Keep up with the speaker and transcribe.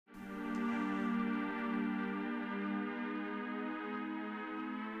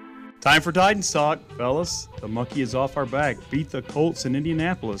Time for Titans talk, fellas. The monkey is off our back. Beat the Colts in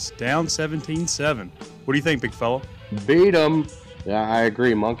Indianapolis, down 17-7. What do you think, big fella? Beat them. Yeah, I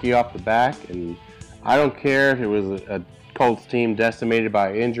agree. Monkey off the back. And I don't care if it was a Colts team decimated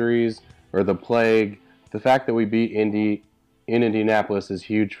by injuries or the plague. The fact that we beat Indy in Indianapolis is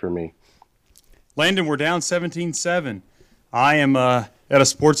huge for me. Landon, we're down 17-7. I am at a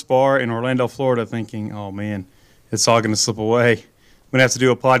sports bar in Orlando, Florida, thinking, oh, man, it's all going to slip away. I'm going to have to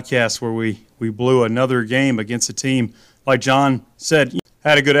do a podcast where we blew another game against a team, like John said,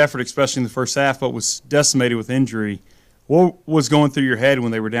 had a good effort, especially in the first half, but was decimated with injury. What was going through your head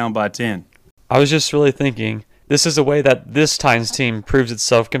when they were down by 10? I was just really thinking, this is a way that this Titans team proves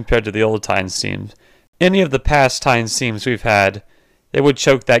itself compared to the old Titans teams. Any of the past Titans teams we've had, they would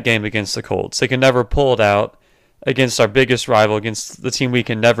choke that game against the Colts. They could never pull it out against our biggest rival, against the team we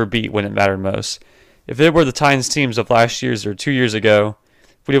can never beat when it mattered most. If it were the Titans teams of last year's or 2 years ago,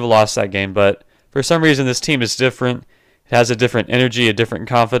 we'd have lost that game. But for some reason, this team is different. It has a different energy, a different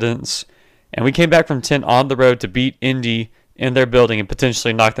confidence. And we came back from 10 on the road to beat Indy in their building and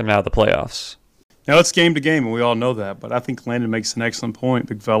potentially knock them out of the playoffs. Now, it's game to game, and we all know that. But I think Landon makes an excellent point,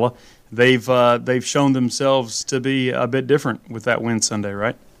 big fella. They've shown themselves to be a bit different with that win Sunday,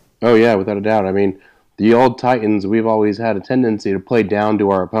 right? Oh, yeah, without a doubt. I mean, the old Titans, we've always had a tendency to play down to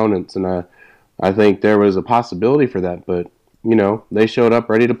our opponents, and I think there was a possibility for that, but, they showed up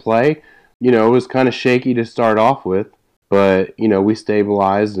ready to play. It was kind of shaky to start off with, but, we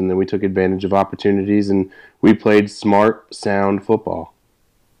stabilized, and then we took advantage of opportunities, and we played smart, sound football.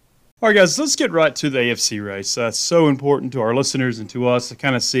 All right, guys, let's get right to the AFC race. That's so important to our listeners and to us to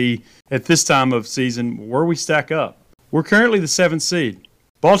kind of see at this time of season where we stack up. We're currently the 7th seed.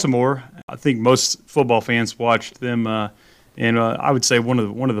 Baltimore, I think most football fans watched them, and I would say one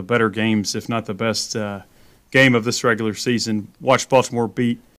of the better games, if not the best game of this regular season. Watched Baltimore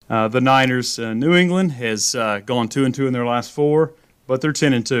beat the Niners. New England has gone 2-2 in their last 4, but they're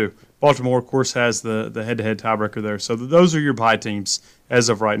 10-2. Baltimore, of course, has the head-to-head tiebreaker there. So those are your bye teams as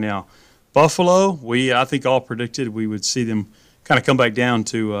of right now. Buffalo, I think all predicted we would see them kind of come back down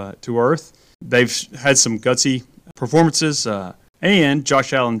to earth. They've had some gutsy performances, and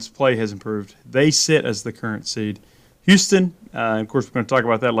Josh Allen's play has improved. They sit as the current seed. Houston, of course, we're going to talk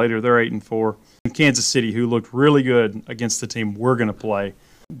about that later. They're 8-4. And Kansas City, who looked really good against the team we're going to play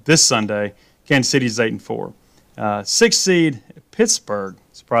this Sunday. Kansas City's 8-4. 6th seed, Pittsburgh,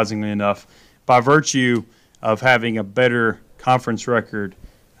 surprisingly enough, by virtue of having a better conference record,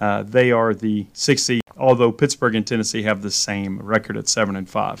 they are the 6th seed, although Pittsburgh and Tennessee have the same record at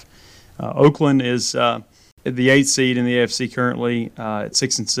 7-5. Oakland is the 8th seed in the AFC currently at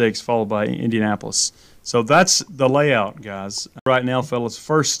 6-6, followed by Indianapolis. So that's the layout, guys. Right now, fellas,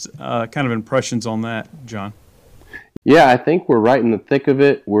 first kind of impressions on that, John. Yeah, I think we're right in the thick of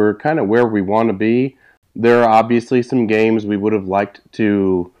it. We're kind of where we want to be. There are obviously some games we would have liked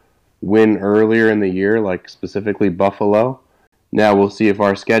to win earlier in the year, like specifically Buffalo. Now we'll see if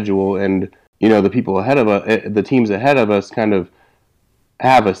our schedule and, the people ahead of us, the teams ahead of us kind of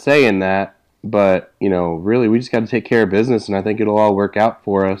have a say in that. But, really we just got to take care of business, and I think it'll all work out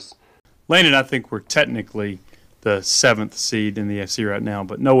for us. Landon, I think we're technically the 7th seed in the AFC right now,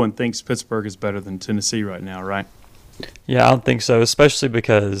 but no one thinks Pittsburgh is better than Tennessee right now, right? Yeah, I don't think so, especially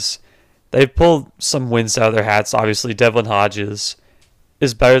because they've pulled some wins out of their hats. Obviously, Devlin Hodges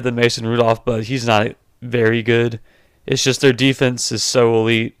is better than Mason Rudolph, but he's not very good. It's just their defense is so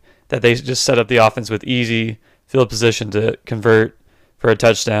elite that they just set up the offense with easy field position to convert for a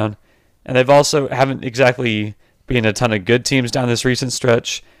touchdown. And they've also haven't exactly been a ton of good teams down this recent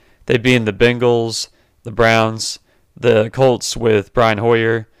stretch. They've been the Bengals, the Browns, the Colts with Brian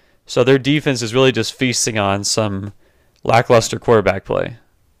Hoyer. So their defense is really just feasting on some lackluster quarterback play.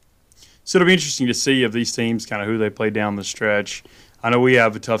 So it'll be interesting to see of these teams kind of who they play down the stretch. I know we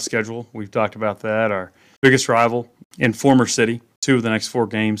have a tough schedule. We've talked about that. Our biggest rival in former city, 2 of the next 4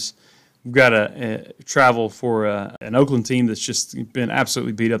 games. We've got to travel for an Oakland team that's just been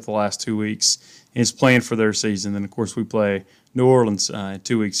absolutely beat up the last 2 weeks and is playing for their season. And, of course, we play New Orleans in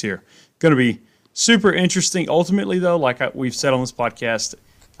 2 weeks here. Going to be super interesting. Ultimately, though, like we've said on this podcast,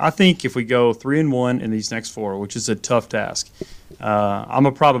 I think if we go 3-1 in these next 4, which is a tough task, I'm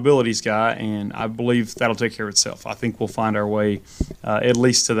a probabilities guy, and I believe that'll take care of itself. I think we'll find our way at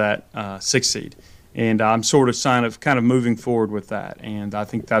least to that 6th seed. And I'm sort of kind of moving forward with that. And I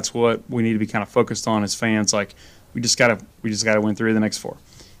think that's what we need to be kind of focused on as fans. Like we just gotta win 3 of the next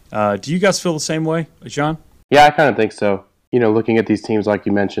 4. Do you guys feel the same way, John? Yeah, I kind of think so. Looking at these teams like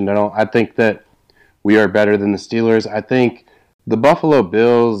you mentioned, I think that we are better than the Steelers. I think the Buffalo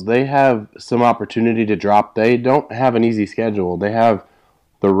Bills, they have some opportunity to drop. They don't have an easy schedule. They have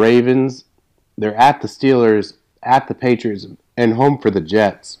the Ravens, they're at the Steelers, at the Patriots, and home for the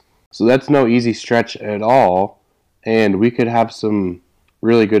Jets. So that's no easy stretch at all, and we could have some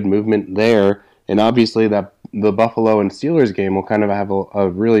really good movement there. And obviously that the Buffalo and Steelers game will kind of have a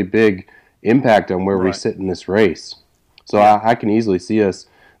really big impact on where we sit in this race. So I can easily see us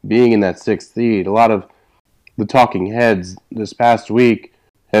being in that sixth seed. A lot of the talking heads this past week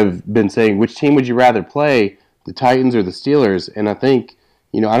have been saying, which team would you rather play, the Titans or the Steelers? And I think,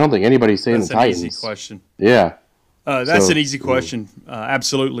 I don't think anybody's saying the Titans. That's an easy question. Yeah. That's an easy question.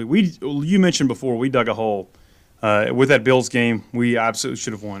 Absolutely. You mentioned before we dug a hole. With that Bills game, we absolutely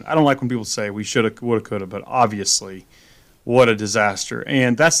should have won. I don't like when people say we should have, would have, could have, but obviously, what a disaster.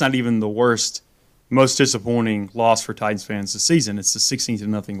 And that's not even the worst, most disappointing loss for Titans fans this season. It's the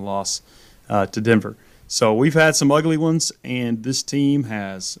 16-0 loss to Denver. So we've had some ugly ones, and this team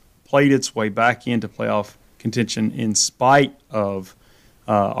has played its way back into playoff contention in spite of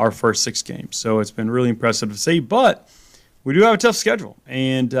our first 6 games. So it's been really impressive to see. But we do have a tough schedule.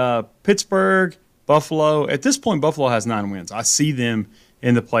 And Pittsburgh, Buffalo, at this point, Buffalo has 9 wins. I see them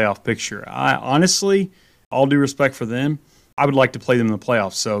in the playoff picture. I honestly, all due respect for them, I would like to play them in the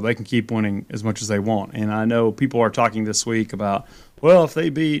playoffs so they can keep winning as much as they want. And I know people are talking this week about, well, if they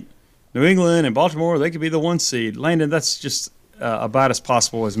beat New England and Baltimore, they could be the 1 seed. Landon, that's just about as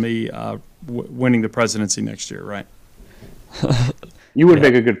possible as me winning the presidency next year, right? You would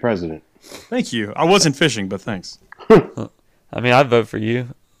make a good president. Thank you. I wasn't fishing, but thanks. I mean, I'd vote for you,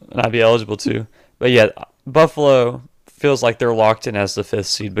 and I'd be eligible too. But yeah, Buffalo feels like they're locked in as the 5th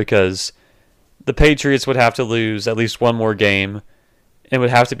seed because the Patriots would have to lose at least one more game and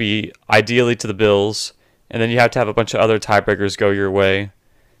would have to be ideally to the Bills, and then you have to have a bunch of other tiebreakers go your way.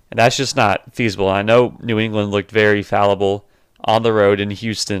 And that's just not feasible. I know New England looked very fallible on the road in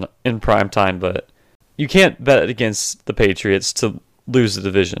Houston in prime time, but you can't bet against the Patriots to lose the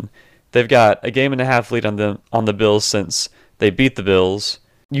division. They've got a game and a half lead on the Bills since they beat the Bills.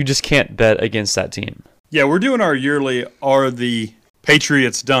 You just can't bet against that team. Yeah, we're doing our yearly Are the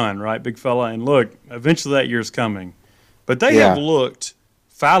Patriots Done, right, big fella? And look, eventually that year's coming. But they have looked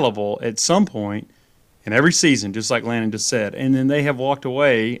fallible at some point in every season, just like Landon just said. And then they have walked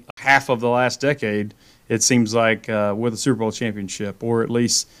away half of the last decade, it seems like, with a Super Bowl championship, or at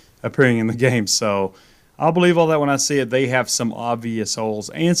least appearing in the game. So I'll believe all that when I see it. They have some obvious holes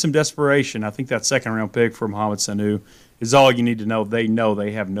and some desperation. I think that second-round pick for Mohamed Sanu is all you need to know. They know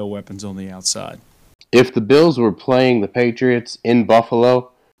they have no weapons on the outside. If the Bills were playing the Patriots in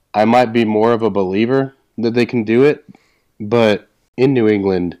Buffalo, I might be more of a believer that they can do it. But in New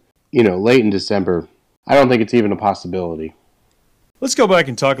England, late in December, I don't think it's even a possibility. Let's go back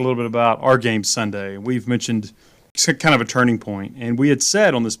and talk a little bit about our game Sunday. We've mentioned kind of a turning point, and we had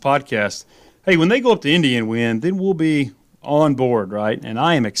said on this podcast, hey, when they go up to Indy and win, then we'll be on board, right? And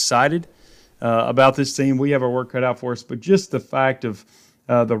I am excited about this team. We have our work cut out for us, but just the fact of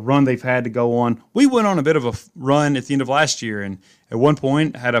the run they've had to go on. We went on a bit of a run at the end of last year, and at one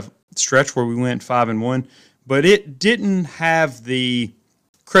point had a stretch where we went 5-1, but it didn't have the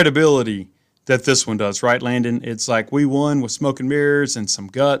credibility that this one does, right, Landon? It's like we won with smoke and mirrors and some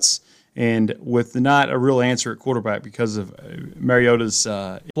guts, and with not a real answer at quarterback because of Mariota's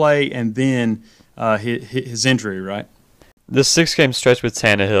play and then his injury, right? This 6-game stretch with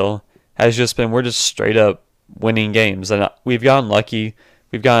Tannehill has just been, we're just straight up winning games. And we've gotten lucky.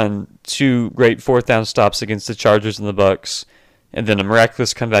 We've gotten 2 great 4th down stops against the Chargers and the Bucks, and then a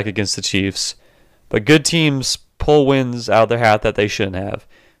miraculous comeback against the Chiefs. But good teams pull wins out of their hat that they shouldn't have.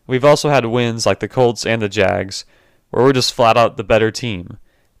 We've also had wins like the Colts and the Jags, where we're just flat out the better team.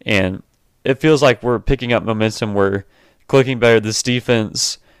 And it feels like we're picking up momentum. We're clicking better. This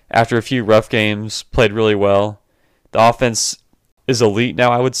defense, after a few rough games, played really well. The offense is elite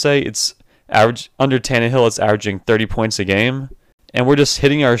now, I would say. It's average under Tannehill, it's averaging 30 points a game. And we're just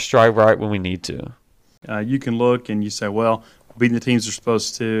hitting our stride right when we need to. You can look and you say, well, we're beating the teams we're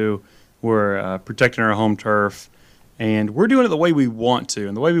supposed to. We're protecting our home turf. And we're doing it the way we want to.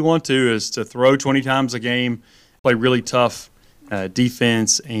 And the way we want to is to throw 20 times a game, play really tough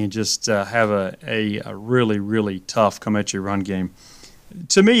defense, and just have a really, really tough come-at-you run game.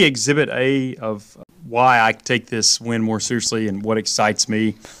 To me, Exhibit A of why I take this win more seriously and what excites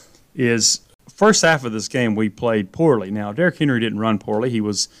me is first half of this game we played poorly. Now, Derrick Henry didn't run poorly. He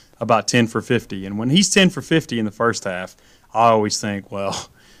was about 10 for 50. And when he's 10 for 50 in the first half, I always think, well,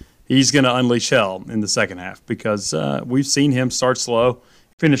 he's going to unleash hell in the second half because we've seen him start slow,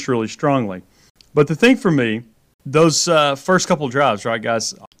 finish really strongly. But the thing for me, those first couple drives, right,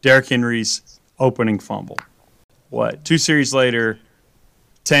 guys, Derrick Henry's opening fumble. 2 series later,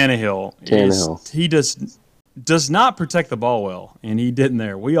 Tannehill. does not protect the ball well, and he didn't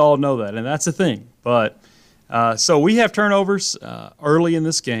there. We all know that, and that's a thing. But so we have turnovers early in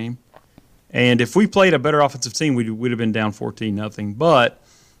this game, and if we played a better offensive team, we'd have been down 14-0. But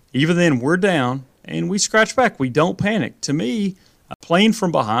even then, we're down, and we scratch back. We don't panic. To me, playing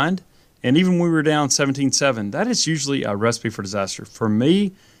from behind, and even when we were down 17-7, that is usually a recipe for disaster. For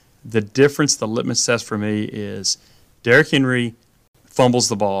me, the difference, the litmus test for me is Derrick Henry fumbles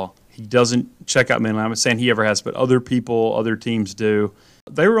the ball. He doesn't check out mentally. I'm not saying he ever has, but other people, other teams do.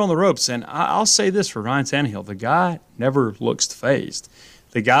 They were on the ropes, and I'll say this for Ryan Tannehill. The guy never looks phased.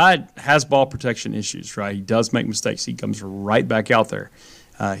 The guy has ball protection issues, right? He does make mistakes. He comes right back out there.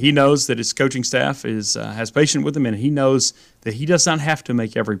 He knows that his coaching staff has patience with him, and he knows that he does not have to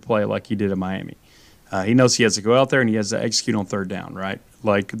make every play like he did in Miami. He knows he has to go out there and he has to execute on third down, right?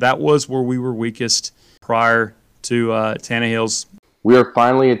 Like that was where we were weakest prior to Tannehill's. We are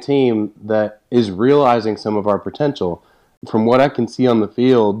finally a team that is realizing some of our potential. From what I can see on the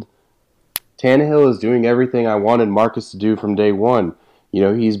field, Tannehill is doing everything I wanted Marcus to do from day one. You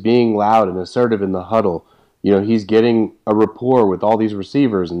know, he's being loud and assertive in the huddle. You know, he's getting a rapport with all these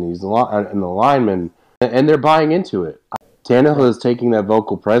receivers and the linemen, and they're buying into it. Tannehill is taking that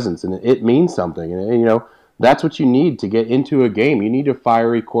vocal presence, and it means something. And you know, that's what you need to get into a game. You need a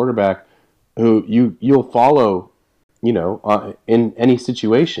fiery quarterback who you'll follow, you know, in any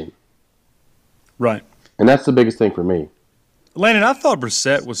situation. Right. And that's the biggest thing for me. Landon, I thought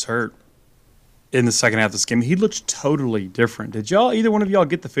Brissett was hurt in the second half of this game. He looked totally different. Did either one of y'all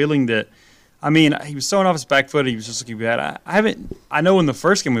get the feeling that, I mean, he was throwing off his back foot, he was just looking bad. I know in the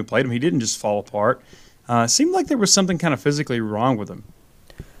first game we played him, he didn't just fall apart. It seemed like there was something kind of physically wrong with him.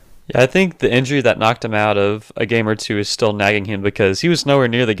 Yeah, I think the injury that knocked him out of a game or two is still nagging him because he was nowhere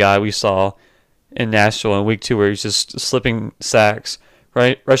near the guy we saw in Nashville in week 2 where he's just slipping sacks,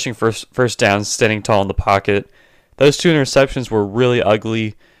 right, rushing first downs, standing tall in the pocket. Those 2 interceptions were really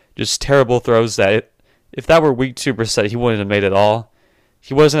ugly, just terrible throws that if that were week 2 Brissett, he wouldn't have made it all.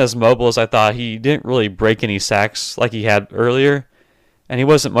 He wasn't as mobile as I thought. He didn't really break any sacks like he had earlier, and he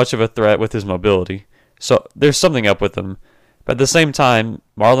wasn't much of a threat with his mobility. So there's something up with him. But at the same time,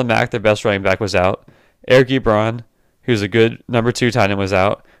 Marlon Mack, their best running back, was out. Eric Ebron, who's a good number 2 tight end, was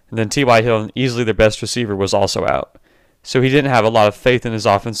out. And then T.Y. Hilton, easily their best receiver, was also out. So he didn't have a lot of faith in his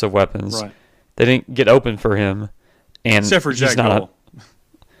offensive weapons. Right. They didn't get open for him. And except for Jack Doyle.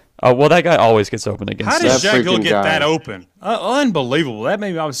 Well, that guy always gets open against us. How does Jack Doyle get that open? Unbelievable. That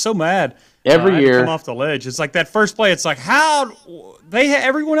made me, I was so mad. Every year. Come off the ledge. It's like that first play. It's like,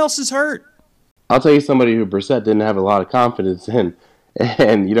 everyone else is hurt. I'll tell you somebody who Brissett didn't have a lot of confidence in.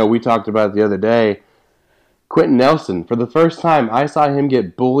 And, you know, we talked about it the other day. Quentin Nelson. For the first time, I saw him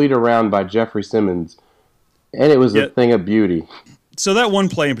get bullied around by Jeffrey Simmons. And it was a thing of beauty. So that one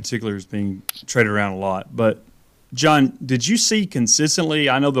play in particular is being traded around a lot. But, John, did you see consistently,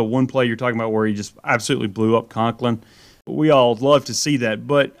 I know the one play you're talking about where he just absolutely blew up Conklin. We all love to see that.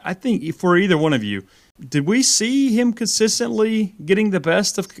 But I think for either one of you, did we see him consistently getting the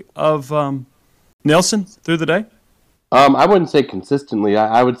best of Nelson through the day? I wouldn't say consistently.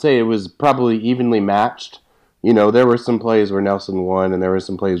 I would say it was probably evenly matched. You know, there were some plays where Nelson won, and there were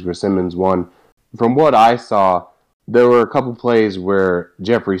some plays where Simmons won. From what I saw, there were a couple plays where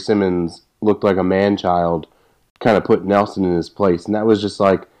Jeffrey Simmons looked like a man-child, kind of put Nelson in his place. And that was just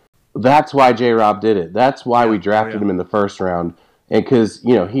like, that's why J-Rob did it. That's why we drafted him in the first round. And because,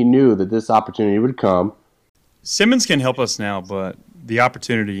 you know, he knew that this opportunity would come. Simmons can help us now, but the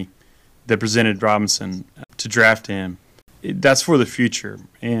opportunity that presented Robinson to draft him, that's for the future.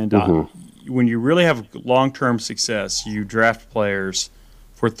 And when you really have long-term success, you draft players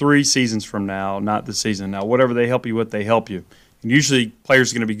for 3 seasons from now, not this season. Now, whatever they help you with, they help you. And usually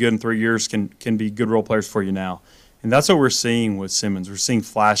players are going to be good in 3 years, can be good role players for you now. And that's what we're seeing with Simmons. We're seeing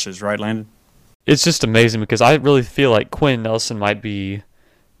flashes, right, Landon? It's just amazing because I really feel like Quinn Nelson might be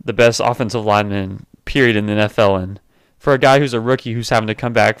the best offensive lineman, period, in the NFL. And for a guy who's a rookie who's having to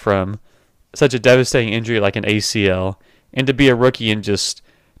come back from such a devastating injury like an ACL, and to be a rookie and just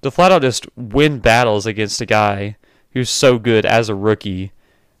to flat out just win battles against a guy who's so good as a rookie,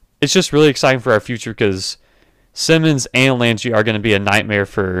 it's just really exciting for our future because Simmons and Landry are going to be a nightmare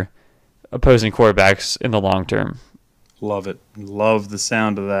for opposing quarterbacks in the long term. Love it. Love the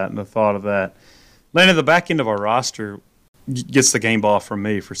sound of that and the thought of that. Landon, the back end of our roster gets the game ball from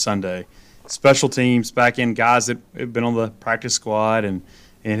me for Sunday. Special teams, back end guys that have been on the practice squad and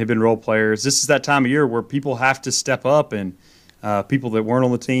have been role players. This is that time of year where people have to step up, and people that weren't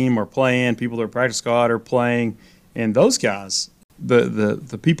on the team are playing, people that are practice squad are playing, and those guys,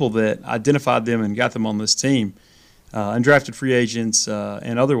 the people that identified them and got them on this team, undrafted free agents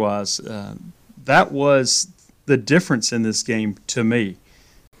and otherwise, that was the difference in this game to me.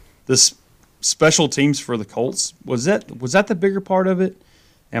 The special teams for the Colts, was that the bigger part of it?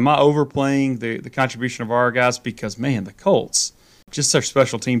 Am I overplaying the contribution of our guys? Because, man, the Colts, just their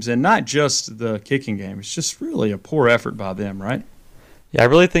special teams, and not just the kicking game. It's just really a poor effort by them, right? Yeah, I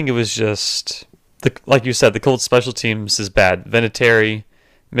really think it was just, like you said, the Colts special teams is bad. Vinatieri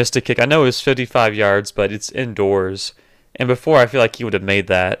missed a kick. I know it was 55 yards, but it's indoors. And before, I feel like he would have made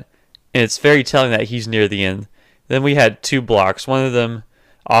that. And it's very telling that he's near the end. Then we had 2 blocks. One of them,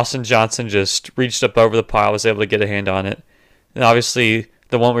 Austin Johnson just reached up over the pile, was able to get a hand on it. And obviously,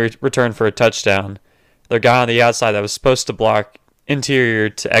 the one we returned for a touchdown, the guy on the outside that was supposed to block interior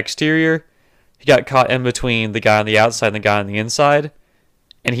to exterior, he got caught in between the guy on the outside and the guy on the inside,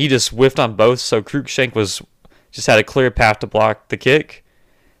 and he just whiffed on both, so Cruikshank just had a clear path to block the kick.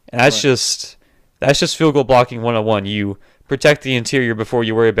 And that's just field goal blocking 101. You protect the interior before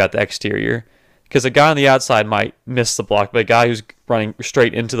you worry about the exterior. Because a guy on the outside might miss the block, but a guy who's running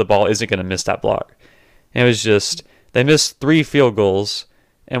straight into the ball isn't going to miss that block. And it was just, they missed 3 field goals,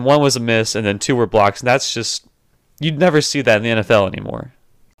 and 1 was a miss, and then 2 were blocks. And that's just, you'd never see that in the NFL anymore.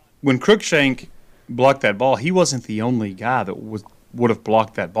 When Cruikshank blocked that ball, he wasn't the only guy that would have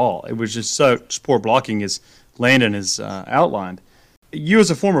blocked that ball. It was just such poor blocking, as Landon has outlined. You as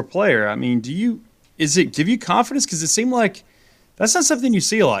a former player, I mean, does it give you confidence? Because it seemed like that's not something you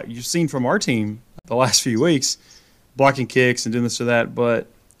see a lot. You've seen from our team the last few weeks, blocking kicks and doing this or that. But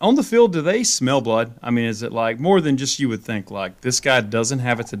on the field, do they smell blood? I mean, is it like more than just you would think? Like, this guy doesn't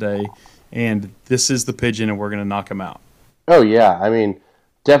have it today, and this is the pigeon, and we're going to knock him out. Oh, yeah. I mean,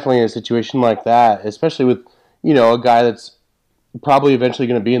 definitely in a situation like that, especially with, a guy that's probably eventually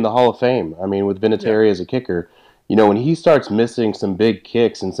going to be in the Hall of Fame. I mean, with Vinatieri as a kicker, when he starts missing some big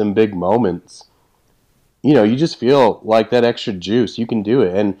kicks and some big moments, you just feel like that extra juice. You can do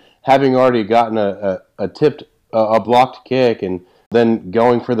it. And having already gotten a blocked kick and then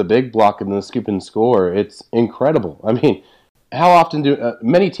going for the big block and the scoop and score, it's incredible. I mean, how often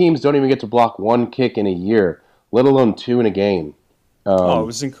many teams don't even get to block 1 kick in a year, let alone 2 in a game. It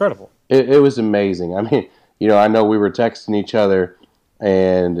was incredible. It was amazing. I mean, I know we were texting each other,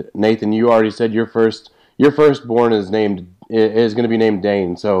 and Nathan, you already said your firstborn is going to be named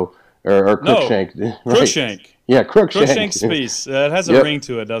Dane. So. Or Cruikshank. No, right? Cruikshank. Yeah, Cruikshank. Cruikshank Spies. It has a ring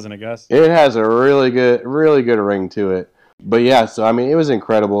to it, doesn't it, guys? It has a really good ring to it. But yeah, so I mean, it was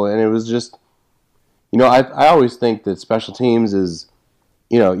incredible, and it was just, I always think that special teams is,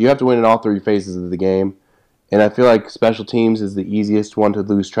 you have to win in all 3 phases of the game, and I feel like special teams is the easiest one to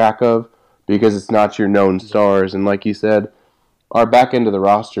lose track of because it's not your known stars, and like you said, our back end of the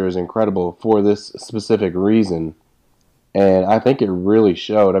roster is incredible for this specific reason. And I think it really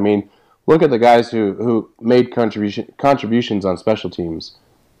showed. I mean, look at the guys who made contributions on special teams.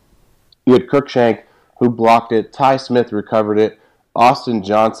 You had Cruikshank, who blocked it. Ty Smith recovered it. Austin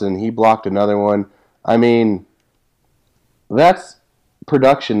Johnson, he blocked another one. I mean, that's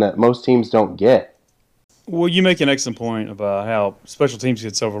production that most teams don't get. Well, you make an excellent point about how special teams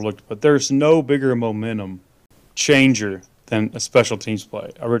gets overlooked, but there's no bigger momentum changer than a special teams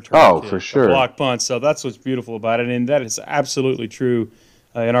play, a return kick, for sure, a block punt. So that's what's beautiful about it, and that is absolutely true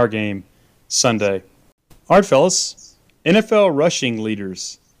in our game Sunday. All right, fellas, NFL rushing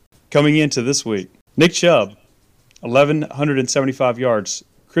leaders coming into this week. Nick Chubb, 1,175 yards.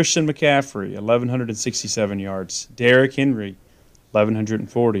 Christian McCaffrey, 1,167 yards. Derrick Henry,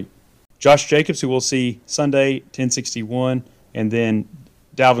 1,140. Josh Jacobs, who we'll see Sunday, 1,061. And then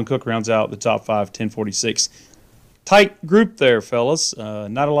Dalvin Cook rounds out the top 5, 1,046. Tight group there, fellas.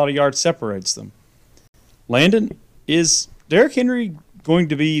 Not a lot of yards separates them. Landon, is Derrick Henry going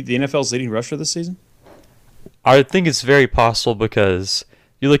to be the NFL's leading rusher this season? I think it's very possible because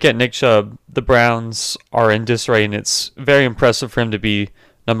you look at Nick Chubb, the Browns are in disarray, and it's very impressive for him to be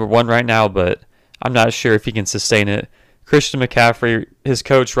number 1 right now, but I'm not sure if he can sustain it. Christian McCaffrey, his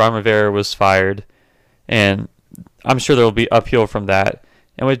coach, Ron Rivera, was fired, and I'm sure there will be uphill from that.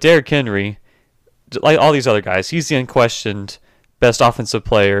 And with Derrick Henry, like all these other guys, he's the unquestioned best offensive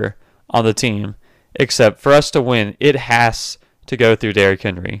player on the team. Except for us to win, it has to go through Derrick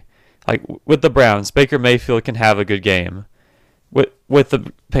Henry. Like with the Browns, Baker Mayfield can have a good game. With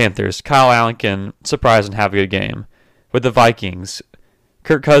the Panthers, Kyle Allen can surprise and have a good game. With the Vikings,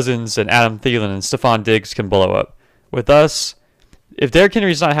 Kirk Cousins and Adam Thielen and Stephon Diggs can blow up. With us, if Derrick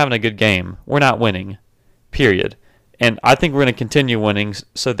Henry's not having a good game, we're not winning. Period. And I think we're going to continue winning,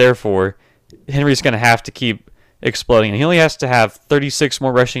 so therefore Henry's going to have to keep exploding. And he only has to have 36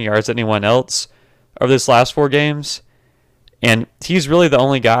 more rushing yards than anyone else over this last 4 games. And he's really the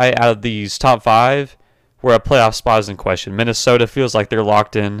only guy out of these top 5 where a playoff spot is in question. Minnesota feels like they're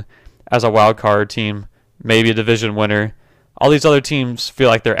locked in as a wild card team maybe a division winner. All these other teams feel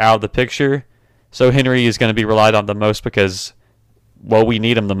like they're out of the picture, so Henry is going to be relied on the most because, well, we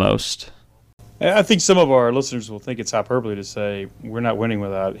need him the most. I think some of our listeners will think it's hyperbole to say we're not winning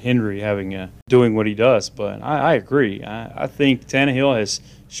without Henry doing what he does, but I agree. I think Tannehill has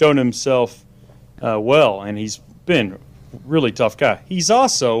shown himself well, and he's been a really tough guy. He's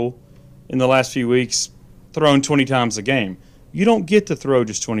also, in the last few weeks, thrown 20 times a game. You don't get to throw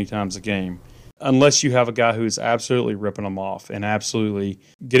just 20 times a game unless you have a guy who's absolutely ripping them off and absolutely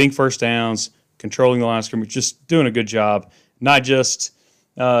getting first downs, controlling the line of scrimmage, just doing a good job, not just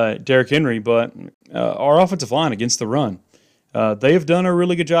Derrick Henry, but our offensive line against the run. They have done a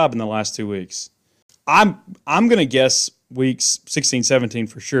really good job in the last 2 weeks. I'm going to guess weeks 16, 17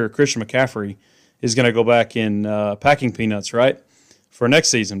 for sure. Christian McCaffrey is going to go back in packing peanuts, right, for next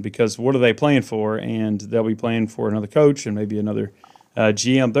season, because what are they playing for? And they'll be playing for another coach and maybe another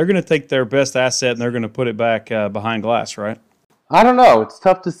GM. They're going to take their best asset and they're going to put it back behind glass, right? I don't know. It's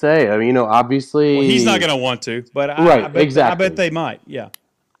tough to say. I mean, obviously... Well, he's not going to want to, but exactly. I bet they might, yeah.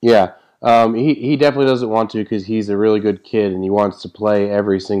 Yeah. He definitely doesn't want to because he's a really good kid and he wants to play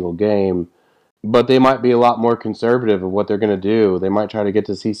every single game. But they might be a lot more conservative of what they're going to do. They might try to get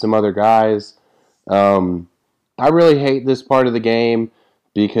to see some other guys. I really hate this part of the game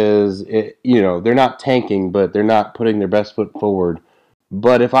because they're not tanking, but they're not putting their best foot forward.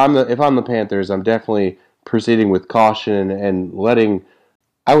 But if I'm the Panthers, I'm definitely proceeding with caution and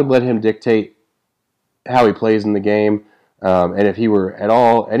I would let him dictate how he plays in the game. And if he were at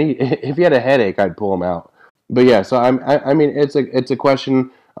all if he had a headache, I'd pull him out. But yeah, so I mean it's a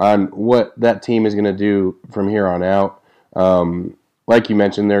question on what that team is going to do from here on out. Like you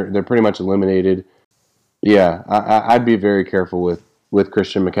mentioned, they're pretty much eliminated. Yeah, I'd be very careful with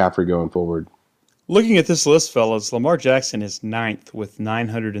Christian McCaffrey going forward. Looking at this list, fellas, Lamar Jackson is 9th with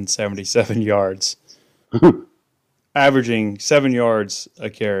 977 yards, averaging 7 yards a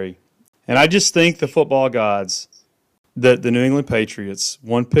carry. And I just think the football gods, that the New England Patriots,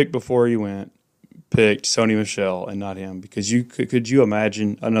 one pick before he went, picked Sony Michel and not him, because could you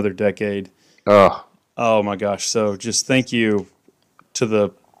imagine another decade? Oh my gosh! So just thank you to the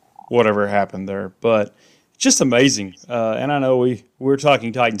whatever happened there, but just amazing. And I know we're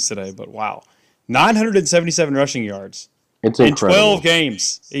talking Titans today, but wow, 977 rushing yards. It's incredible. In 12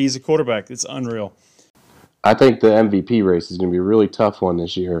 games. He's a quarterback. It's unreal. I think the MVP race is going to be a really tough one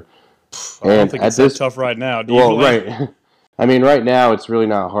this year. I don't think it's that tough right now. Right. I mean, right now it's really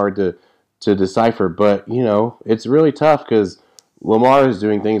not hard to decipher, but, it's really tough because Lamar is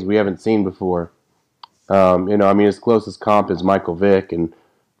doing things we haven't seen before. His closest comp is Michael Vick, and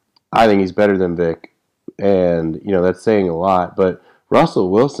I think he's better than Vick. And, that's saying a lot. But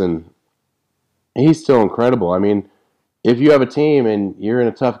Russell Wilson, he's still incredible. I mean, if you have a team and you're in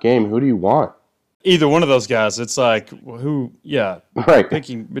a tough game, who do you want? Either one of those guys. It's like, right.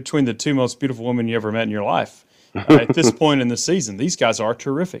 Picking between the two most beautiful women you ever met in your life. At this point in the season, these guys are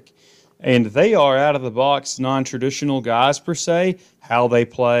terrific. And they are out-of-the-box, non-traditional guys per se, how they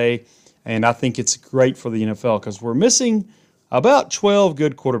play. And I think it's great for the NFL because we're missing about 12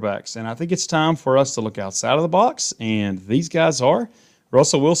 good quarterbacks. And I think it's time for us to look outside of the box, and these guys are.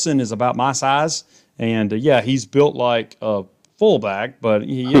 Russell Wilson is about my size, and he's built like a fullback, but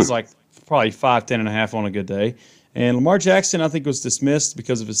he is like probably 5'10 and a half on a good day. And Lamar Jackson, I think, was dismissed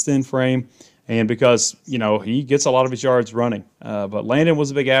because of his thin frame and because, he gets a lot of his yards running. But Landon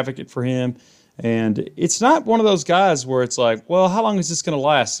was a big advocate for him. And it's not one of those guys where it's like, well, how long is this going to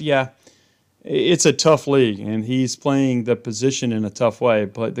last? Yeah, it's a tough league, and he's playing the position in a tough way.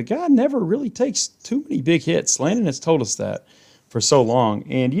 But the guy never really takes too many big hits. Landon has told us that for so long.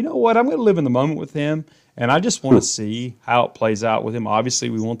 And you know what? I'm going to live in the moment with him. And I just want to see how it plays out with him. Obviously,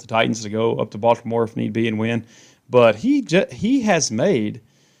 we want the Titans to go up to Baltimore if need be and win. But he has made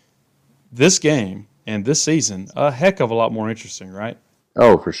this game and this season a heck of a lot more interesting, right?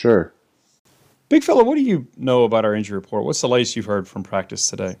 Oh, for sure. Big fella, what do you know about our injury report? What's the latest you've heard from practice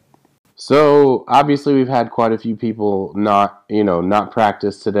today? So, obviously, we've had quite a few people not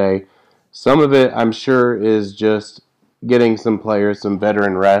practice today. Some of it, I'm sure, is just getting some players some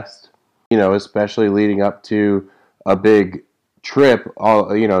veteran rest. Especially leading up to a big trip,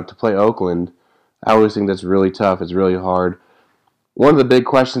 to play Oakland. I always think that's really tough. It's really hard. One of the big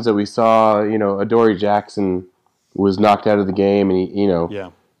questions that we saw, Adoree Jackson was knocked out of the game,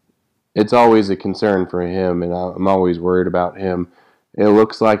 and it's always a concern for him, and I'm always worried about him. It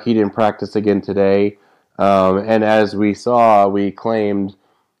looks like he didn't practice again today, and as we saw, we claimed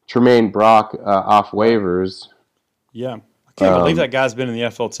Tremaine Brock off waivers. Yeah. I can't believe that guy's been in the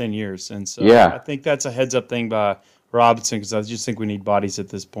NFL 10 years. And so I think that's a heads-up thing by Robinson because I just think we need bodies at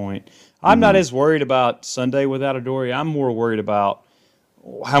this point. I'm not as worried about Sunday without Adoree'. I'm more worried about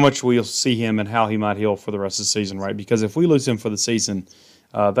how much we'll see him and how he might heal for the rest of the season, right? Because if we lose him for the season,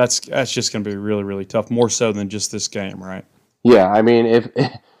 that's just going to be really, really tough, more so than just this game, right? Yeah, I mean, if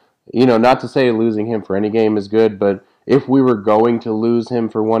not to say losing him for any game is good, but if we were going to lose him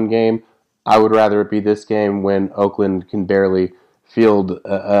for one game, I would rather it be this game when Oakland can barely field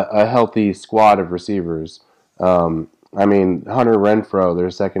a healthy squad of receivers. I mean, Hunter Renfrow,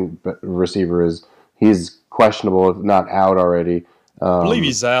 their second receiver, he's questionable, if not out already. I believe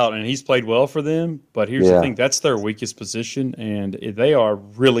he's out, and he's played well for them. But here's the thing: that's their weakest position, and they are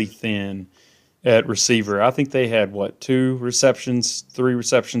really thin at receiver. I think they had, 3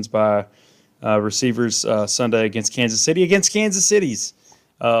 receptions by receivers Sunday against Kansas City's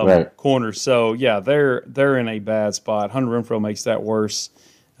corner. So, yeah, they're in a bad spot. Hunter Renfrow makes that worse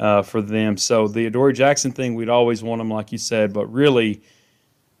for them. So the Adoree' Jackson thing, we'd always want him, like you said, but really,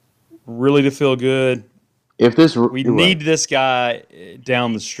 really to feel good, we need this guy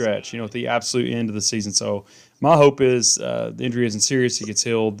down the stretch, at the absolute end of the season. So my hope is the injury isn't serious. He gets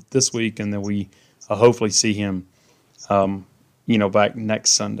healed this week, and then we hopefully see him, back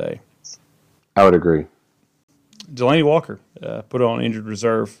next Sunday. I would agree. Delanie Walker put on injured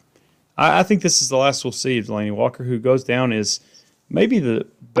reserve. I think this is the last we'll see of Delanie Walker, who goes down as maybe the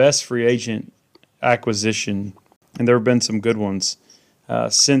best free agent acquisition, and there have been some good ones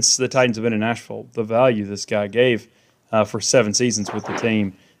since the Titans have been in Nashville. The value this guy gave for 7 seasons with the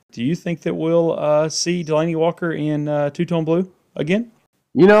team. Do you think that we'll see Delanie Walker in two-tone blue again?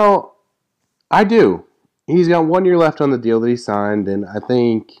 I do. He's got 1 year left on the deal that he signed, and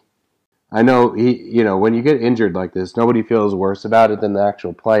I know when you get injured like this, nobody feels worse about it than the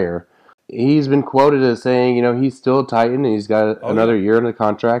actual player. He's been quoted as saying, he's still a Titan, and he's got another year in the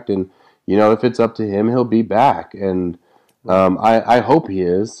contract, and if it's up to him, he'll be back. And I hope he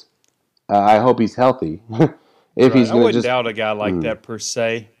is. I hope he's healthy. If he's I wouldn't doubt a guy like that per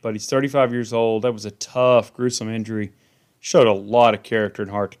se, but he's 35 years old. That was a tough, gruesome injury. Showed a lot of character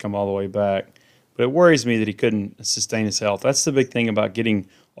and heart to come all the way back. But it worries me that he couldn't sustain his health. That's the big thing about getting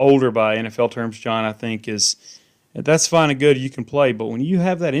older by NFL terms, John, I think, is that's fine and good. You can play. But when you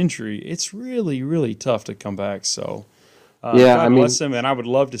have that injury, it's really, really tough to come back. So, God bless him, and I would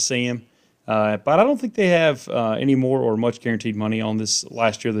love to see him. But I don't think they have any more or much guaranteed money on this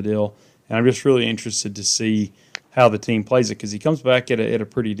last year of the deal. And I'm just really interested to see how the team plays it because he comes back at a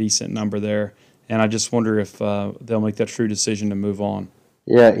pretty decent number there. And I just wonder if they'll make that true decision to move on.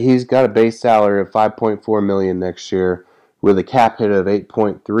 Yeah, he's got a base salary of $5.4 million next year with a cap hit of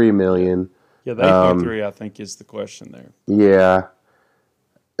 $8.3 million. Yeah, the 8.3 I think is the question there. Yeah.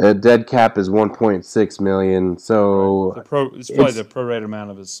 A dead cap is $1.6 million. So it's probably the prorated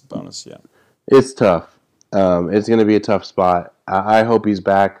amount of his bonus, yeah. It's tough. It's going to be a tough spot. I hope he's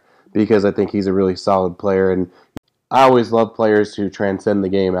back because I think he's a really solid player, and I always love players who transcend the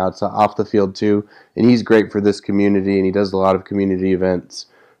game off the field too, and he's great for this community, and he does a lot of community events.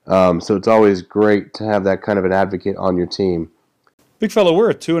 So it's always great to have that kind of an advocate on your team. Big fella, we're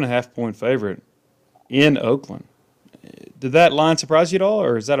a 2.5-point favorite in Oakland. Did that line surprise you at all,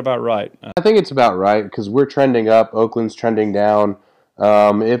 or is that about right? I think it's about right because we're trending up. Oakland's trending down.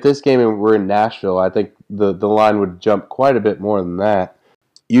 If this game were in Nashville, I think the line would jump quite a bit more than that.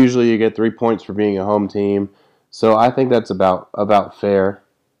 Usually you get 3 points for being a home team. So I think that's about fair.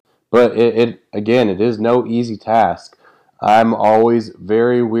 But it is no easy task. I'm always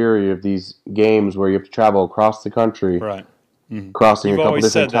very weary of these games where you have to travel across the country, right? Crossing a couple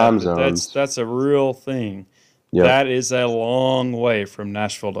different time zones. That's a real thing. Yep. That is a long way from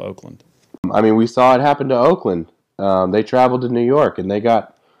Nashville to Oakland. I mean, we saw it happen to Oakland. They traveled to New York and they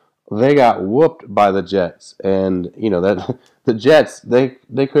got whooped by the Jets. And that the Jets they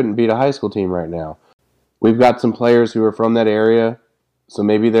couldn't beat a high school team right now. We've got some players who are from that area, so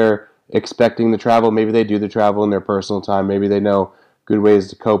maybe they're expecting the travel. Maybe they do the travel in their personal time. Maybe they know good ways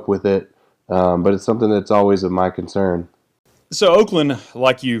to cope with it. But it's something that's always of my concern. So Oakland,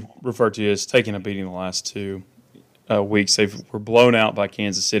 like you referred to, has taken a beating the last 2 weeks. They were blown out by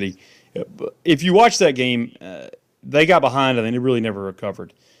Kansas City. If you watch that game, they got behind and they really never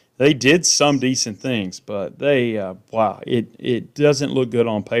recovered. They did some decent things, but it doesn't look good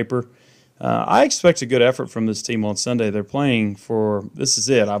on paper. I expect a good effort from this team on Sunday. They're playing for – this is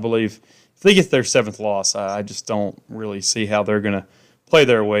it, I believe. If they get their 7th loss, I just don't really see how they're going to play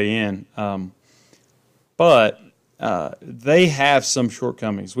their way in. But they have some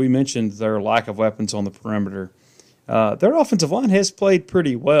shortcomings. We mentioned their lack of weapons on the perimeter. Their offensive line has played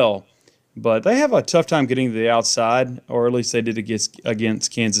pretty well, but they have a tough time getting to the outside, or at least they did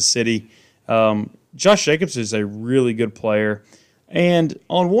against Kansas City. Josh Jacobs is a really good player. And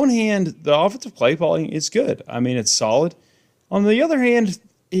on one hand, the offensive play calling is good. I mean, it's solid. On the other hand,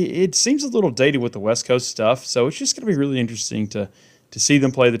 it seems a little dated with the West Coast stuff. So it's just going to be really interesting to see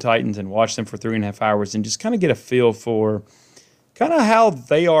them play the Titans and watch them for 3.5 hours and just kind of get a feel for kind of how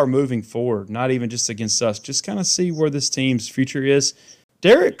they are moving forward, not even just against us, just kind of see where this team's future is.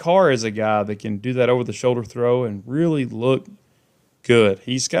 Derek Carr is a guy that can do that over-the-shoulder throw and really look good.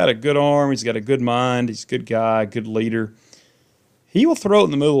 He's got a good arm. He's got a good mind. He's a good guy, good leader. He will throw it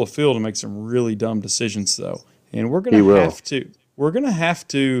in the middle of the field and make some really dumb decisions, though. And we're going to have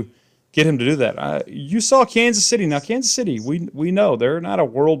to get him to do that. You saw Kansas City. Now, Kansas City, we know they're not a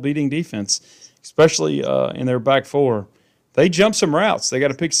world-beating defense, especially in their back four. They jumped some routes. They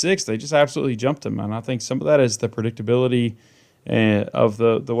got a pick six. They just absolutely jumped them. And I think some of that is the predictability of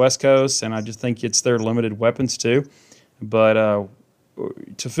the West Coast, and I just think it's their limited weapons too. But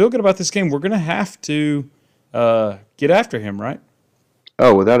to feel good about this game, we're going to have to get after him, right?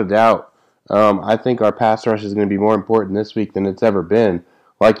 Oh, without a doubt. I think our pass rush is going to be more important this week than it's ever been.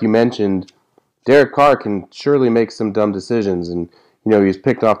 Like you mentioned, Derek Carr can surely make some dumb decisions, and he was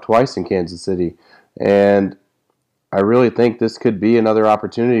picked off twice in Kansas City. And I really think this could be another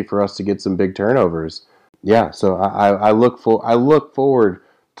opportunity for us to get some big turnovers. Yeah, so I look forward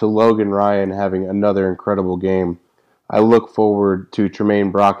to Logan Ryan having another incredible game. I look forward to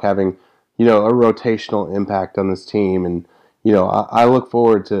Tremaine Brock having, a rotational impact on this team, and I look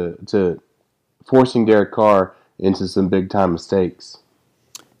forward to forcing Derek Carr into some big time mistakes.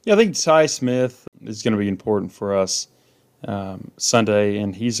 Yeah, I think Ty Smith is going to be important for us Sunday,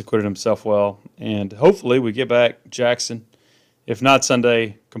 and he's acquitted himself well. And hopefully we get back Jackson, if not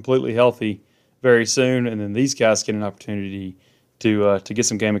Sunday, completely healthy very soon, and then these guys get an opportunity to get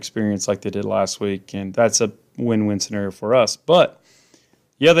some game experience like they did last week, and that's a win-win scenario for us. But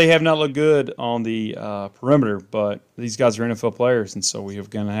yeah, they have not looked good on the perimeter, but these guys are NFL players, and so we are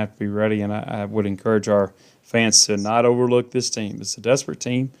going to have to be ready. And I would encourage our fans to not overlook this team. It's a desperate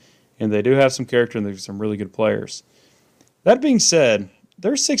team, and they do have some character, and there's some really good players. That being said,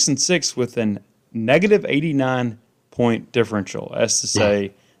 they're 6-6 with a negative 89-point differential. As to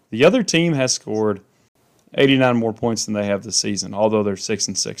say, the other team has scored 89 more points than they have this season, although they're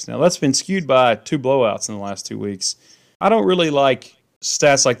 6-6. Now, that's been skewed by 2 blowouts in the last 2 weeks. I don't really like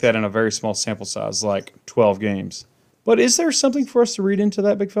stats like that in a very small sample size, like 12 games. But is there something for us to read into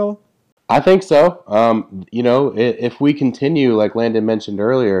that, big fella? I think so. If we continue, like Landon mentioned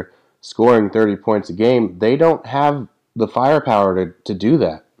earlier, scoring 30 points a game, they don't have the firepower to do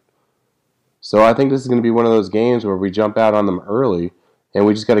that. So I think this is going to be one of those games where we jump out on them early, and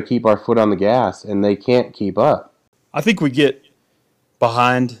we just got to keep our foot on the gas, and they can't keep up. I think we get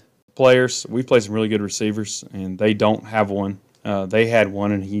behind players. We play some really good receivers, and they don't have one. They had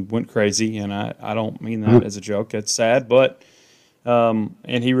one, and he went crazy, and I don't mean that as a joke. It's sad, but and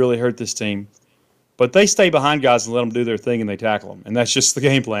he really hurt this team. But they stay behind guys and let them do their thing, and they tackle them. And that's just the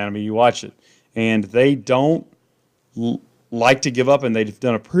game plan. I mean, you watch it. And they don't like to give up, and they've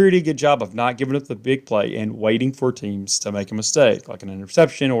done a pretty good job of not giving up the big play and waiting for teams to make a mistake, like an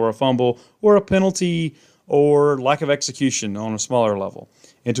interception or a fumble or a penalty or lack of execution on a smaller level,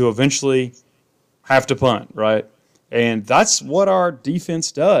 and to eventually have to punt, right? And that's what our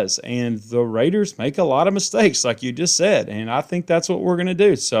defense does. And the Raiders make a lot of mistakes, like you just said, and I think that's what we're going to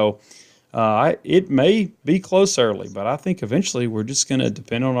do. So it may be close early, but I think eventually we're just going to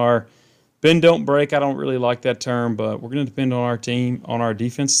depend on our bend, don't break. I don't really like that term, but we're going to depend on our team, on our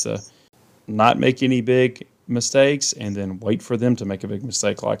defense to not make any big mistakes and then wait for them to make a big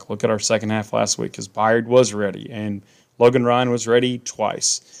mistake. Like, look at our second half last week, because Byard was ready and Logan Ryan was ready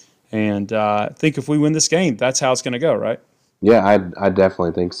twice. And I think if we win this game, that's how it's going to go, right? Yeah, I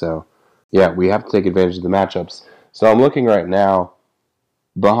definitely think so. Yeah, we have to take advantage of the matchups. So I'm looking right now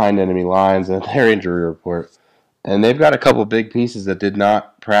behind enemy lines at their injury report, and they've got a couple big pieces that did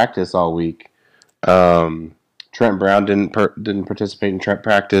not practice all week. Trent Brown didn't participate in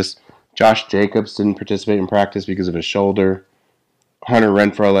practice. Josh Jacobs didn't participate in practice because of his shoulder. Hunter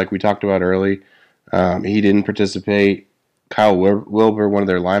Renfrow, like we talked about early, he didn't participate. Kyle Wilbur, one of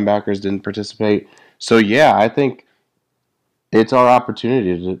their linebackers, didn't participate. So yeah, I think it's our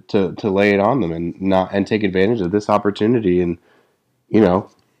opportunity to lay it on them and take advantage of this opportunity and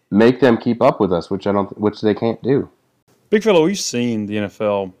make them keep up with us, which they can't do. Big fella, we've seen the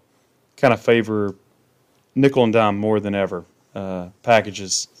NFL kind of favor nickel and dime more than ever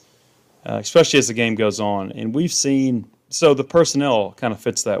packages, especially as the game goes on, and we've seen the personnel kind of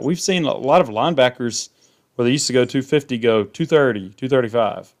fits that. We've seen a lot of linebackers where they used to go 250, go 230,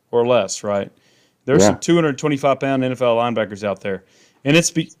 235 or less, right? There's some 225-pound NFL linebackers out there. And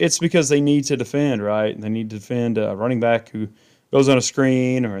it's because they need to defend, right? They need to defend a running back who goes on a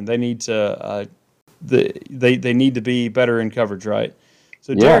screen, or they need to they need to be better in coverage, right?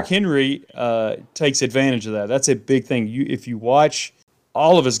 So Derrick Henry takes advantage of that. That's a big thing. If you watch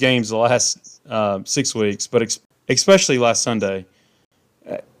all of his games the last 6 weeks, but especially last Sunday,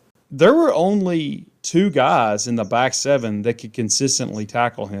 there were only 2 guys in the back 7 that could consistently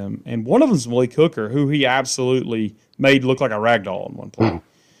tackle him, and one of them is Malik Hooker, who he absolutely made look like a rag doll in one play.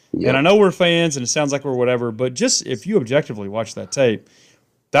 Yep. And I know we're fans, and it sounds like we're whatever, but just if you objectively watch that tape,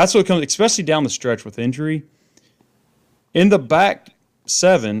 that's what comes, especially down the stretch with injury. In the back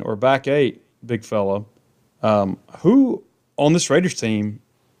 7 or back 8, big fella, who on this Raiders team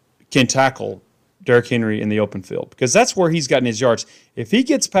can tackle Derrick Henry in the open field? Because that's where he's gotten his yards. If he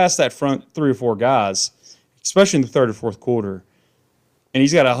gets past that front 3 or 4 guys, especially in the third or fourth quarter, and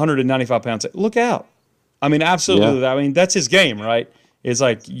he's got 195 pounds, look out. I mean, absolutely. Yeah. I mean, that's his game, right? It's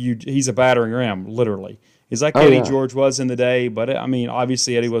like he's a battering ram, literally. He's like Eddie George was in the day, but I mean,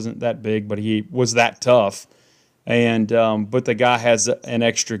 obviously Eddie wasn't that big, but he was that tough. And but the guy has an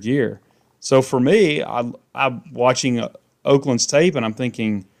extra gear. So for me, I'm watching Oakland's tape, and I'm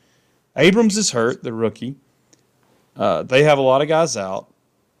thinking, Abrams is hurt, the rookie. They have a lot of guys out.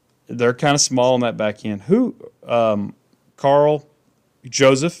 They're kind of small on that back end. Carl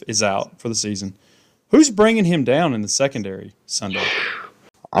Joseph is out for the season. Who's bringing him down in the secondary Sunday?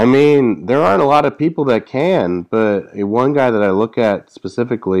 I mean, there aren't a lot of people that can, but one guy that I look at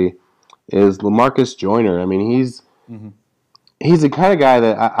specifically is LaMarcus Joyner. I mean, he's the kind of guy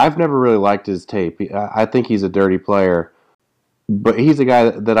that I've never really liked his tape. I think he's a dirty player, but he's a guy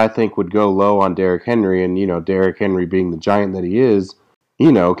that I think would go low on Derrick Henry, and, Derrick Henry being the giant that he is,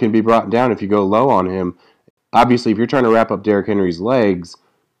 can be brought down if you go low on him. Obviously, if you're trying to wrap up Derrick Henry's legs,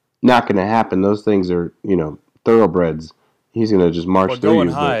 not going to happen. Those things are, thoroughbreds. He's going to just march through you. Going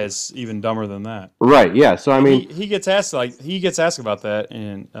high is even dumber than that. Right, yeah. So, I mean... He gets asked about that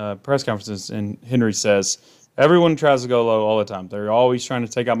in press conferences, and Henry says, everyone tries to go low all the time. They're always trying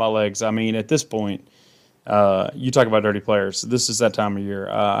to take out my legs. I mean, at this point, you talk about dirty players. This is that time of year.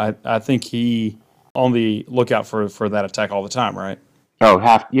 I think he on the lookout for that attack all the time, right?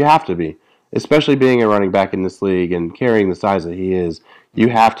 Oh, you have to be. Especially being a running back in this league and carrying the size that he is. You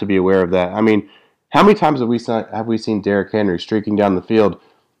have to be aware of that. I mean, how many times have we seen Derrick Henry streaking down the field?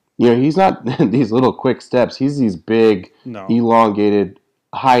 He's not these little quick steps. He's these big, elongated,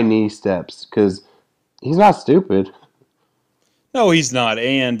 high knee steps because he's not stupid. No, he's not.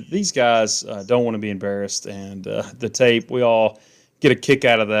 And these guys don't want to be embarrassed. And the tape, we all get a kick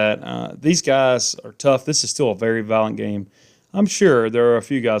out of that. These guys are tough. This is still a very violent game. I'm sure there are a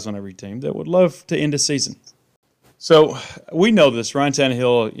few guys on every team that would love to end a season. So we know this. Ryan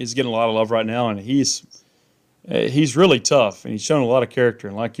Tannehill is getting a lot of love right now, and he's really tough, and he's shown a lot of character.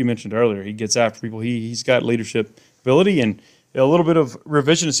 And like you mentioned earlier, he gets after people. He's got leadership ability and a little bit of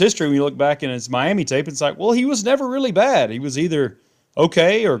revisionist history. When you look back in his Miami tape, it's like, well, he was never really bad. He was either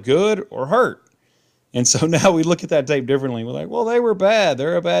okay or good or hurt. And so now we look at that tape differently. We're like, well, they were bad.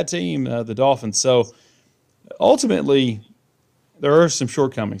 They're a bad team, the Dolphins. So ultimately, there are some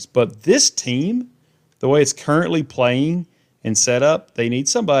shortcomings. But this team, the way it's currently playing and set up, they need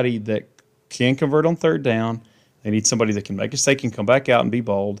somebody that can convert on third down. They need somebody that can make a mistake and come back out and be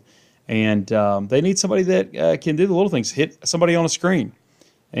bold. And they need somebody that can do the little things, hit somebody on a screen.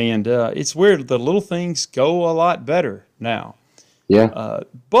 And it's weird. The little things go a lot better now. Yeah.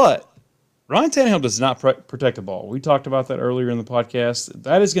 But Ryan Tannehill does not protect the ball. We talked about that earlier in the podcast.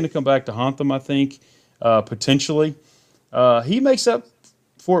 That is going to come back to haunt them, I think, potentially. He makes up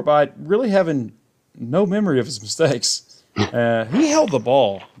for it by really having no memory of his mistakes. He held the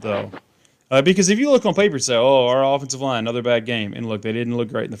ball, though. Because if you look on paper and say, our offensive line, another bad game, and look, they didn't look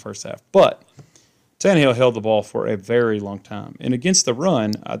great in the first half. But Tannehill held the ball for a very long time. And against the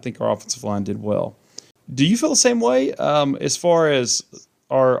run, I think our offensive line did well. Do you feel the same way as far as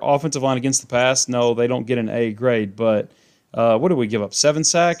our offensive line against the pass? No, they don't get an A grade, but what did we give up? 7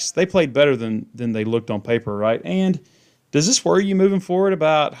 sacks? They played better than they looked on paper, right? And does this worry you moving forward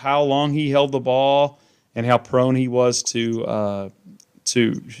about how long he held the ball and how prone he was to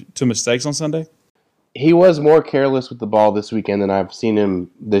mistakes on Sunday? He was more careless with the ball this weekend than I've seen him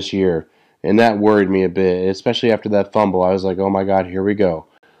this year, and that worried me a bit, especially after that fumble. I was like, oh my God, here we go.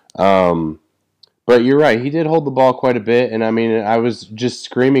 But you're right, he did hold the ball quite a bit, and I mean, I was just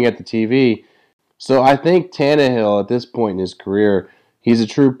screaming at the TV. So I think Tannehill, at this point in his career, he's a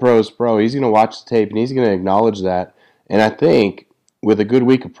true pro's pro. He's going to watch the tape, and he's going to acknowledge that. And I think with a good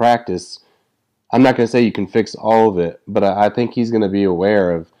week of practice, I'm not going to say you can fix all of it, but I think he's going to be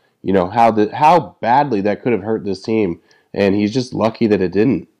aware of, how badly that could have hurt this team and he's just lucky that it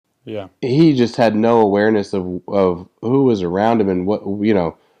didn't. Yeah. He just had no awareness of who was around him and what,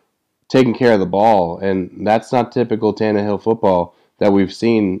 taking care of the ball, and that's not typical Tannehill football that we've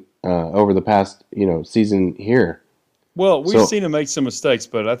seen over the past, season here. Well, we've seen him make some mistakes,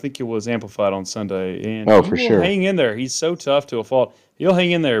 but I think it was amplified on Sunday. And he will sure. hang in there. He's so tough to a fault. He'll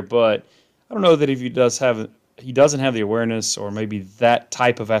hang in there, but I don't know that if he doesn't have the awareness or maybe that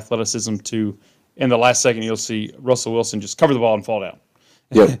type of athleticism to, in the last second, you'll see Russell Wilson just cover the ball and fall down.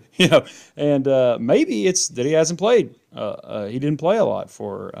 Yep. And maybe it's that he hasn't played. He didn't play a lot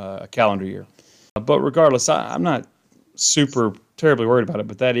for a calendar year. But regardless, I'm not super terribly worried about it,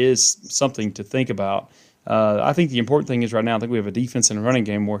 but that is something to think about. I think the important thing is right now, I think we have a defense and a running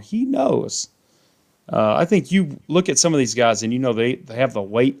game where he knows. I think you look at some of these guys and they have the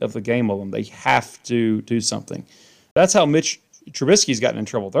weight of the game on them. They have to do something. That's how Mitch Trubisky's gotten in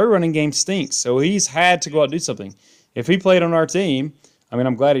trouble. Their running game stinks, so he's had to go out and do something. If he played on our team, I mean,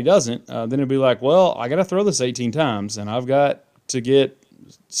 I'm glad he doesn't. Then it'd be like, well, I got to throw this 18 times, and I've got to get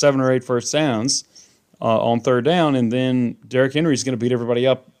 7 or 8 first downs on third down, and then Derrick Henry's going to beat everybody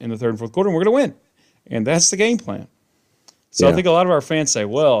up in the third and fourth quarter, and we're going to win. And that's the game plan. So I think a lot of our fans say,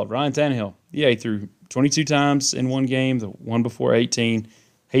 well, Ryan Tannehill, he threw 22 times in one game, the one before 18.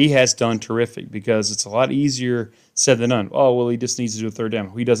 He has done terrific because it's a lot easier said than done. Oh, well, he just needs to do a third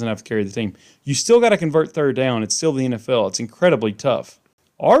down. He doesn't have to carry the team. You still got to convert third down. It's still the NFL. It's incredibly tough.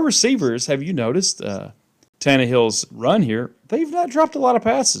 Our receivers, have you noticed Tannehill's run here? They've not dropped a lot of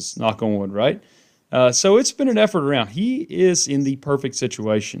passes, knock on wood, right? So it's been an effort around. He is in the perfect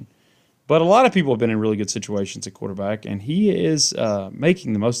situation. But a lot of people have been in really good situations at quarterback, and he is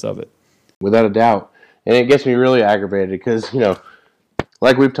making the most of it. Without a doubt. And it gets me really aggravated because,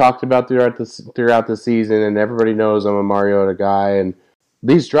 like we've talked about throughout the season, and everybody knows I'm a Mariota guy, and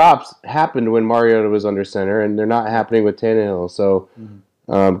these drops happened when Mariota was under center, and they're not happening with Tannehill. So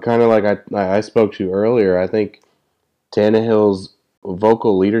kind of like I spoke to earlier, I think Tannehill's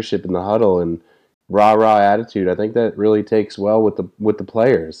vocal leadership in the huddle and rah-rah attitude, I think that really takes well with the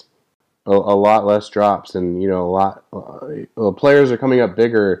players. A lot less drops, and players are coming up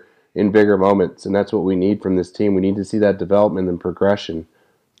bigger in bigger moments, and that's what we need from this team. We need to see that development and progression.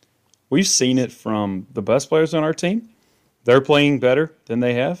 We've seen it from the best players on our team. They're playing better than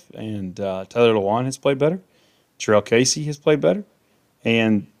they have, and Taylor Lewan has played better. Terrell Casey has played better,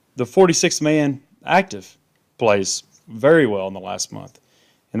 and the 46th man active plays very well in the last month.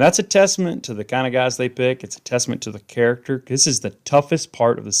 And that's a testament to the kind of guys they pick. It's a testament to the character. This is the toughest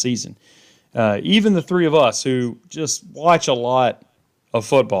part of the season. Even the three of us who just watch a lot of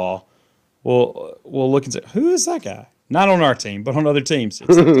football will look and say, who is that guy? Not on our team, but on other teams.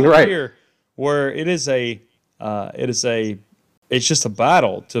 It's the time right here where it's just a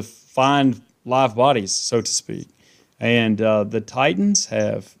battle to find live bodies, so to speak. And the Titans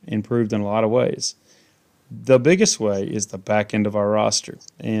have improved in a lot of ways. The biggest way is the back end of our roster.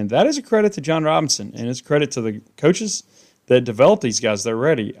 And that is a credit to John Robinson, and it's credit to the coaches that developed these guys. They're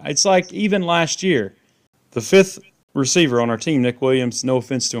ready. It's like even last year, the 5th receiver on our team, Nick Williams, no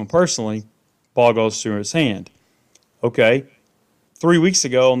offense to him personally, ball goes through his hand. Okay, 3 weeks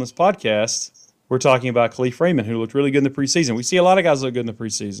ago on this podcast, we're talking about Khalif Raymond, who looked really good in the preseason. We see a lot of guys look good in the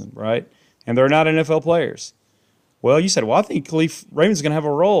preseason, right? And they're not NFL players. Well, you said, well, I think Khalif Raymond's going to have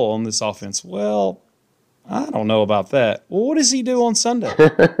a role on this offense. Well, I don't know about that. Well, what does he do on Sunday?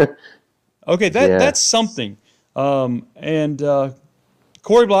 Okay, that's something. Corey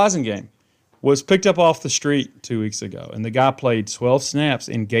Blasingame was picked up off the street 2 weeks ago, and the guy played 12 snaps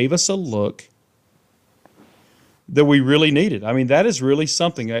and gave us a look that we really needed. I mean, that is really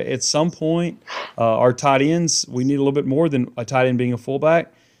something. At some point, our tight ends, we need a little bit more than a tight end being a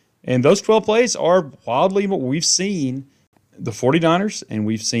fullback. And those 12 plays are wildly what we've seen the 49ers and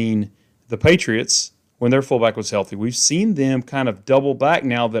we've seen the Patriots when their fullback was healthy. We've seen them kind of double back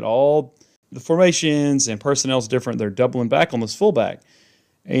now that all the formations and personnel is different. They're doubling back on this fullback.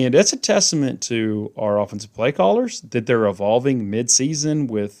 And that's a testament to our offensive play callers, that they're evolving midseason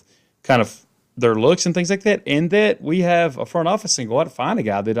with kind of their looks and things like that, and that we have a front office and go out and find a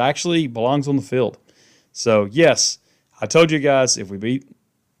guy that actually belongs on the field. So, yes, I told you guys if we beat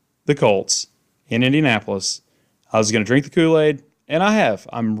the Colts in Indianapolis, I was going to drink the Kool-Aid, and I have.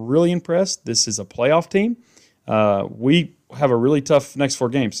 I'm really impressed. This is a playoff team. We have a really tough next 4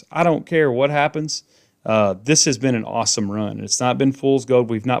 games. I don't care what happens. This has been an awesome run. It's not been fool's gold.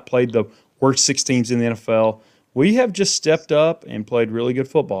 We've not played the worst 6 teams in the NFL. We have just stepped up and played really good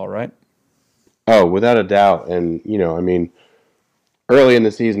football, right? Oh, without a doubt. And, early in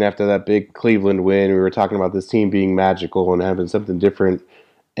the season after that big Cleveland win, we were talking about this team being magical and having something different.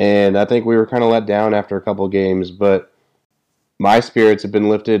 And I think we were kind of let down after a couple of games. But my spirits have been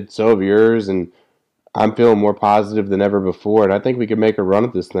lifted, so have yours, and I'm feeling more positive than ever before, and I think we can make a run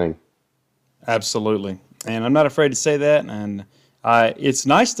at this thing. Absolutely. And I'm not afraid to say that. And it's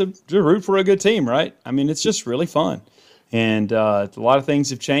nice to root for a good team, right? I mean, it's just really fun. And a lot of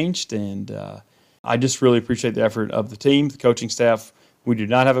things have changed. And I just really appreciate the effort of the team, the coaching staff. We do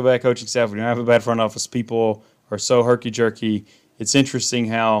not have a bad coaching staff. We don't have a bad front office. People are so herky-jerky. It's interesting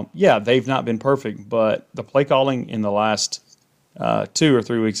how, they've not been perfect, but the play calling in the last 2 or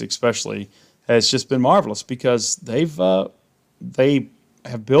 3 weeks especially has just been marvelous because they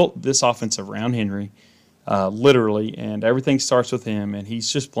have built this offense around Henry, literally, and everything starts with him, and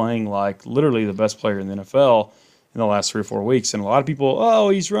he's just playing like literally the best player in the NFL in the last 3 or 4 weeks. And a lot of people,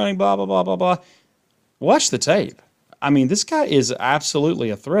 he's running, blah, blah, blah, blah, blah. Watch the tape. I mean, this guy is absolutely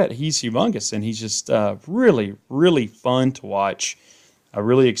a threat. He's humongous, and he's just really, really fun to watch. A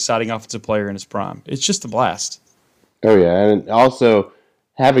really exciting offensive player in his prime. It's just a blast. Oh, yeah, and also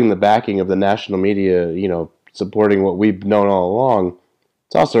having the backing of the national media, supporting what we've known all along,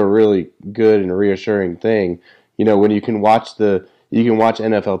 it's also a really good and reassuring thing. When you can watch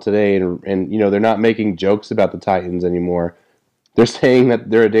NFL Today and they're not making jokes about the Titans anymore. They're saying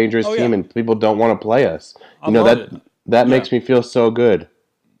that they're a dangerous team and people don't want to play us. That makes me feel so good.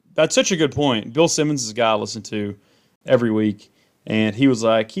 That's such a good point. Bill Simmons is a guy I listen to every week, and he was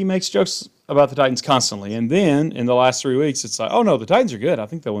like, he makes jokes about the Titans constantly. And then in the last 3 weeks, it's like, oh no, the Titans are good. I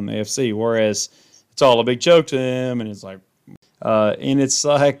think they'll win the AFC. Whereas it's all a big joke to him, and it's like,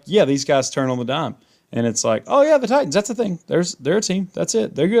 these guys turn on the dime. And it's like, oh yeah, the Titans, that's the thing. They're a team. That's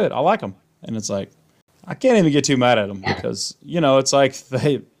it. They're good. I like them. And it's like, I can't even get too mad at them because, it's like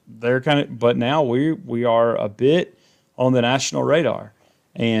they're kind of, but now we are a bit on the national radar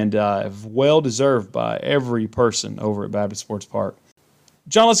and well deserved by every person over at Baptist Sports Park.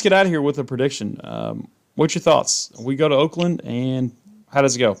 John, let's get out of here with a prediction. What's your thoughts? We go to Oakland, and how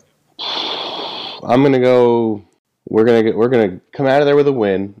does it go? I'm gonna go. We're gonna come out of there with a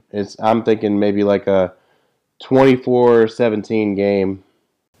win. I'm thinking maybe like a 24-17 game.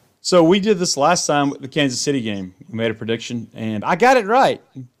 So we did this last time with the Kansas City game. We made a prediction, and I got it right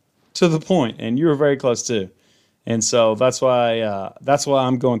to the point, and you were very close too. And so that's why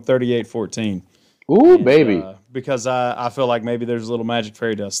I'm going 38-14. Ooh, baby. Because I feel like maybe there's a little magic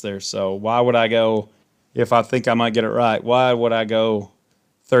fairy dust there. So why would I go, if I think I might get it right, why would I go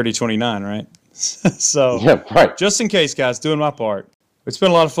 30-29, right? So yeah, right. Just in case, guys, doing my part. It's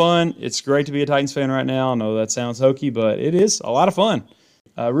been a lot of fun. It's great to be a Titans fan right now. I know that sounds hokey, but it is a lot of fun.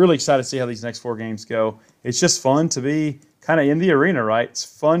 Really excited to see how these next 4 games go. It's just fun to be kind of in the arena, right? It's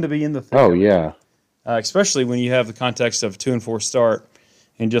fun to be in the thick of it. Yeah. Especially when you have the context of 2-4 start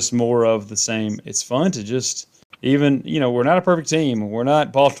and just more of the same. It's fun to just even, we're not a perfect team. We're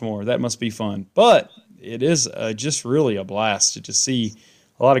not Baltimore. That must be fun. But it is just really a blast to just see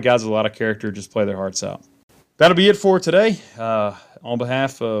a lot of guys with a lot of character just play their hearts out. That'll be it for today. On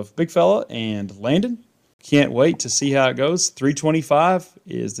behalf of Big Fella and Landon, can't wait to see how it goes. 3:25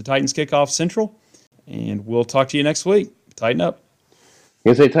 is the Titans kickoff Central, and we'll talk to you next week. Tighten up.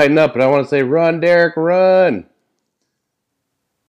 I'm going to say tighten up, but I want to say run, Derek, run.